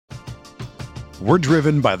We're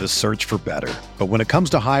driven by the search for better. But when it comes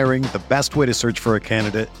to hiring, the best way to search for a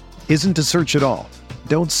candidate isn't to search at all.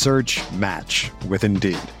 Don't search, match with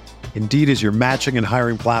Indeed. Indeed is your matching and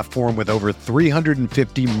hiring platform with over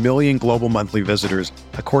 350 million global monthly visitors,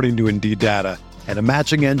 according to Indeed data, and a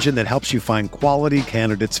matching engine that helps you find quality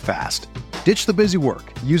candidates fast. Ditch the busy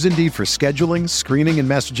work. Use Indeed for scheduling, screening, and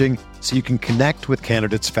messaging so you can connect with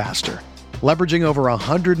candidates faster. Leveraging over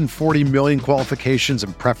 140 million qualifications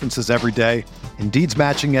and preferences every day, Indeed's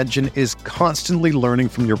matching engine is constantly learning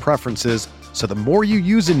from your preferences, so the more you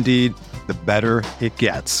use Indeed, the better it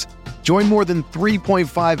gets. Join more than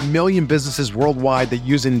 3.5 million businesses worldwide that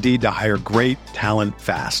use Indeed to hire great talent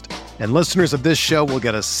fast. And listeners of this show will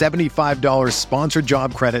get a $75 sponsored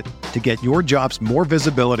job credit to get your jobs more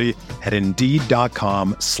visibility at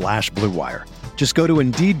Indeed.com/Blue Wire. Just go to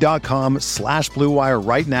Indeed.com/Blue Wire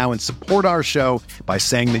right now and support our show by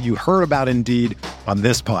saying that you heard about Indeed on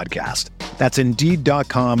this podcast. That's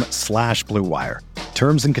Indeed.com/Blue Wire.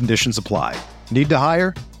 Terms and conditions apply. Need to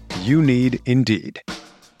hire? You need Indeed.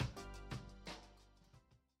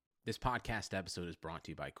 This podcast episode is brought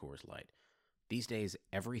to you by Coors Light. These days,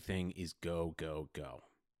 everything is go, go, go.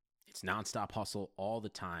 It's nonstop hustle all the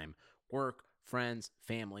time. Work, friends,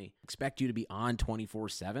 family, expect you to be on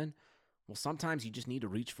 24/7. Well, sometimes you just need to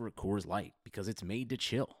reach for a Coors Light because it's made to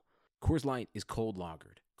chill. Coors Light is cold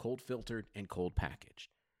lagered, cold filtered, and cold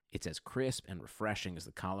packaged. It's as crisp and refreshing as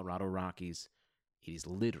the Colorado Rockies. It is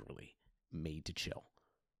literally made to chill.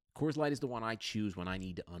 Coors Light is the one I choose when I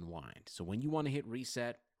need to unwind. So when you want to hit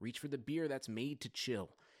reset, reach for the beer that's made to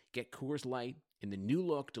chill. Get Coors Light in the new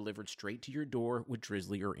look delivered straight to your door with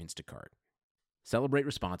Drizzly or Instacart. Celebrate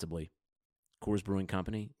responsibly. Coors Brewing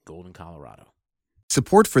Company, Golden, Colorado.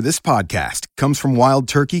 Support for this podcast comes from Wild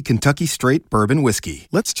Turkey Kentucky Straight Bourbon Whiskey.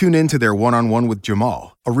 Let's tune in to their one-on-one with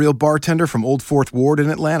Jamal, a real bartender from Old Fourth Ward in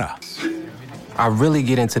Atlanta. I really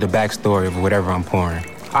get into the backstory of whatever I'm pouring,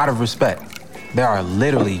 out of respect. There are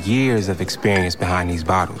literally years of experience behind these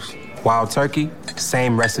bottles. Wild Turkey,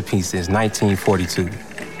 same recipe since 1942.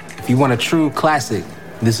 If you want a true classic,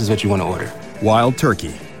 this is what you want to order. Wild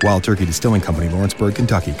Turkey. Wild Turkey Distilling Company, Lawrenceburg,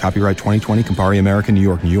 Kentucky. Copyright 2020, Campari American, New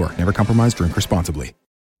York, New York. Never compromise, drink responsibly.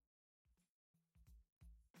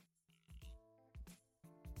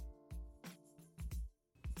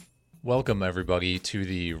 Welcome, everybody, to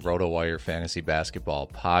the RotoWire Fantasy Basketball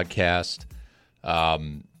Podcast.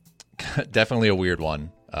 Definitely a weird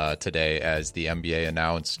one today, as the NBA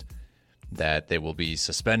announced that they will be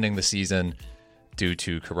suspending the season due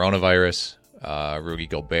to coronavirus. Rudy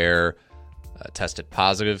Gobert tested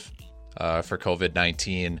positive for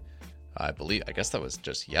COVID-19. I guess that was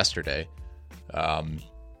just yesterday.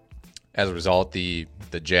 As a result, the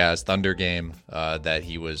Jazz Thunder game that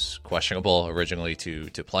he was questionable originally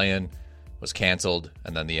to play in was canceled,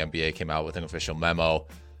 and then the NBA came out with an official memo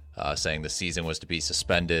saying the season was to be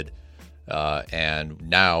suspended. And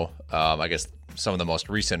now, I guess some of the most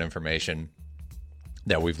recent information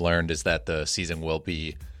that we've learned is that the season will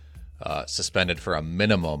be suspended for a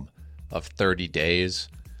minimum of 30 days,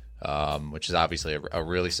 which is obviously a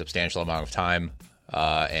really substantial amount of time.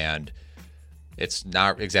 And it's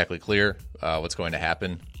not exactly clear what's going to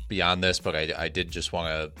happen beyond this, but I did just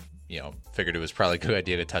want to, figured it was probably a good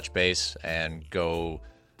idea to touch base and go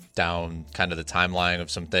down kind of the timeline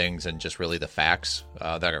of some things and just really the facts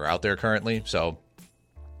that are out there currently. So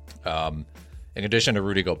in addition to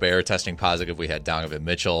Rudy Gobert testing positive, we had Donovan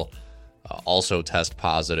Mitchell also test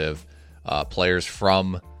positive. Players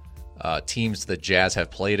from teams the Jazz have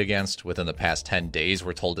played against within the past 10 days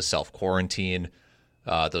were told to self-quarantine.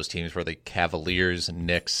 Those teams were the Cavaliers,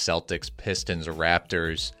 Knicks, Celtics, Pistons,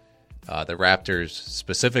 Raptors. The Raptors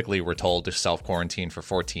specifically were told to self-quarantine for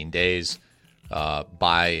 14 days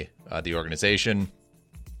by the organization.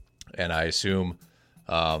 And I assume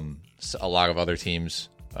a lot of other teams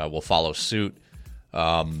will follow suit.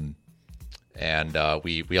 And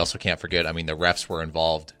we also can't forget, the refs were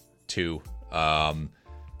involved too.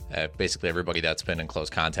 Basically everybody that's been in close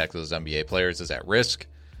contact with those NBA players is at risk.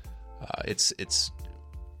 It's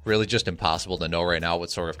really just impossible to know right now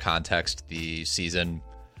what sort of context the season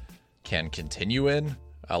can continue in.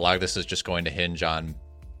 A lot of this is just going to hinge on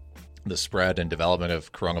the spread and development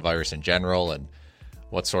of coronavirus in general and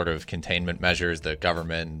what sort of containment measures the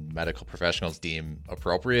government and medical professionals deem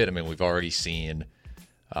appropriate. We've already seen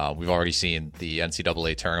the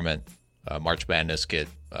NCAA tournament, March Madness, get,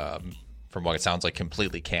 from what it sounds like,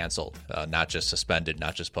 completely canceled, not just suspended,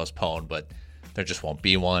 not just postponed, but there just won't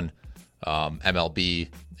be one. MLB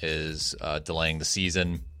is delaying the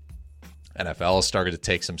season. NFL has started to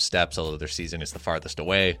take some steps, although their season is the farthest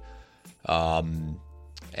away.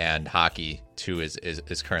 and hockey too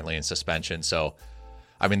is currently in suspension. So,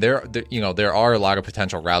 I mean, there are a lot of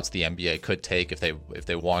potential routes the NBA could take if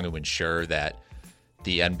they want to ensure that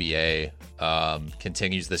the NBA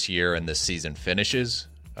continues this year and this season finishes.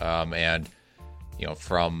 And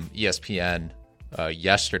from ESPN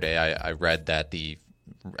yesterday, I read that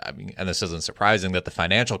and this isn't surprising, that the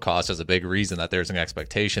financial cost is a big reason that there's an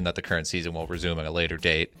expectation that the current season will resume at a later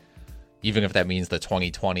date. Even if that means the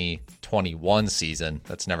 2020-21 season,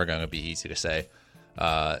 that's never going to be easy to say.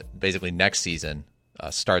 Basically, next season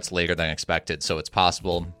starts later than expected, so it's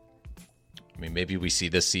possible. I mean, maybe we see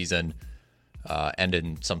this season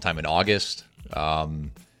end sometime in August,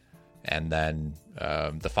 and then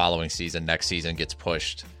the following season, next season, gets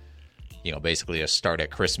pushed. Basically a start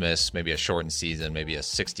at Christmas, maybe a shortened season, maybe a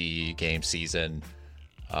 60-game season.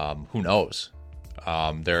 Who knows?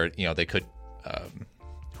 They could.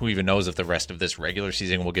 Who even knows if the rest of this regular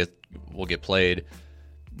season will get played?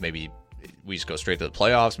 Maybe we just go straight to the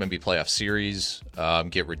playoffs. Maybe playoff series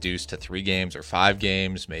get reduced to 3 games or 5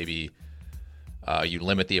 games. Maybe you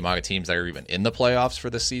limit the amount of teams that are even in the playoffs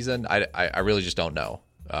for this season. I really just don't know.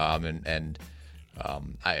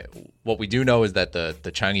 What we do know is that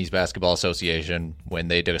the Chinese Basketball Association, when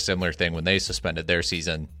they did a similar thing when they suspended their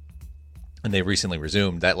season and they recently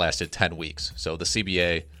resumed, that lasted 10 weeks. So the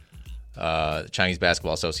CBA, the Chinese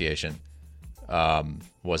Basketball Association,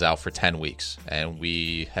 was out for 10 weeks, and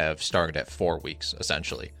we have started at 4 weeks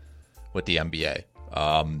essentially with the NBA.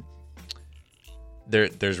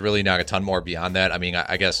 There's really not a ton more beyond that. I mean,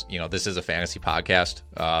 I guess this is a fantasy podcast,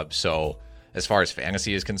 so as far as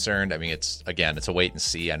fantasy is concerned, I mean, it's a wait and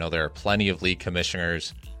see. I know there are plenty of league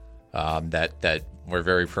commissioners that were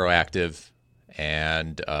very proactive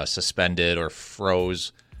and suspended or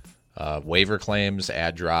froze waiver claims,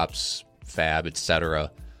 ad drops, fab,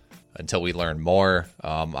 etc. until we learn more.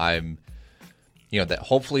 That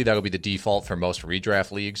hopefully that'll be the default for most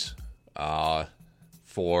redraft leagues.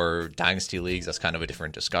 For dynasty leagues, that's kind of a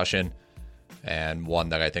different discussion, and one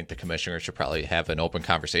that I think the commissioner should probably have an open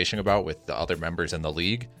conversation about with the other members in the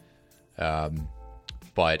league. I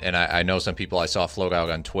know some people I saw float out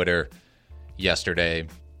on Twitter yesterday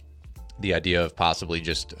the idea of possibly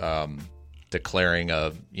just declaring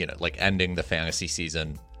ending the fantasy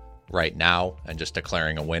season right now and just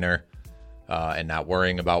declaring a winner and not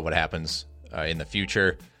worrying about what happens in the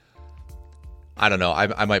future. I don't know.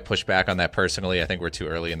 I might push back on that personally. I think we're too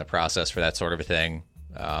early in the process for that sort of a thing.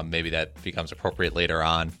 Maybe that becomes appropriate later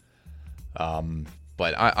on.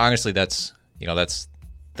 But honestly, that's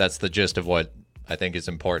the gist of what I think is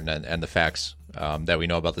important and the facts that we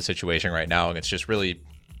know about the situation right now. And it's just really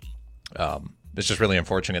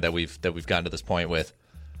unfortunate that we've gotten to this point with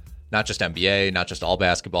not just NBA, not just all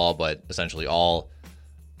basketball, but essentially all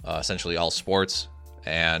sports.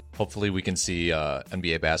 And hopefully we can see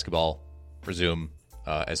NBA basketball resume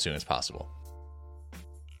as soon as possible.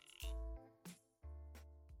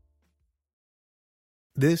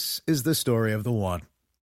 This is the story of the one.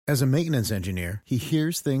 As a maintenance engineer, he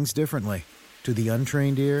hears things differently. To the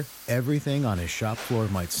untrained ear, everything on his shop floor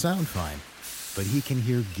might sound fine, but he can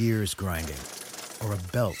hear gears grinding or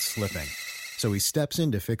a belt slipping. So he steps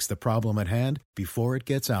in to fix the problem at hand before it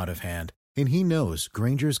gets out of hand. And he knows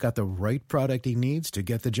Grainger's got the right product he needs to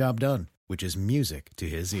get the job done, which is music to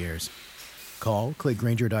his ears. Call, click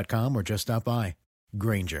Grainger.com, or just stop by.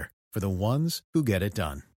 Grainger, for the ones who get it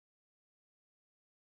done.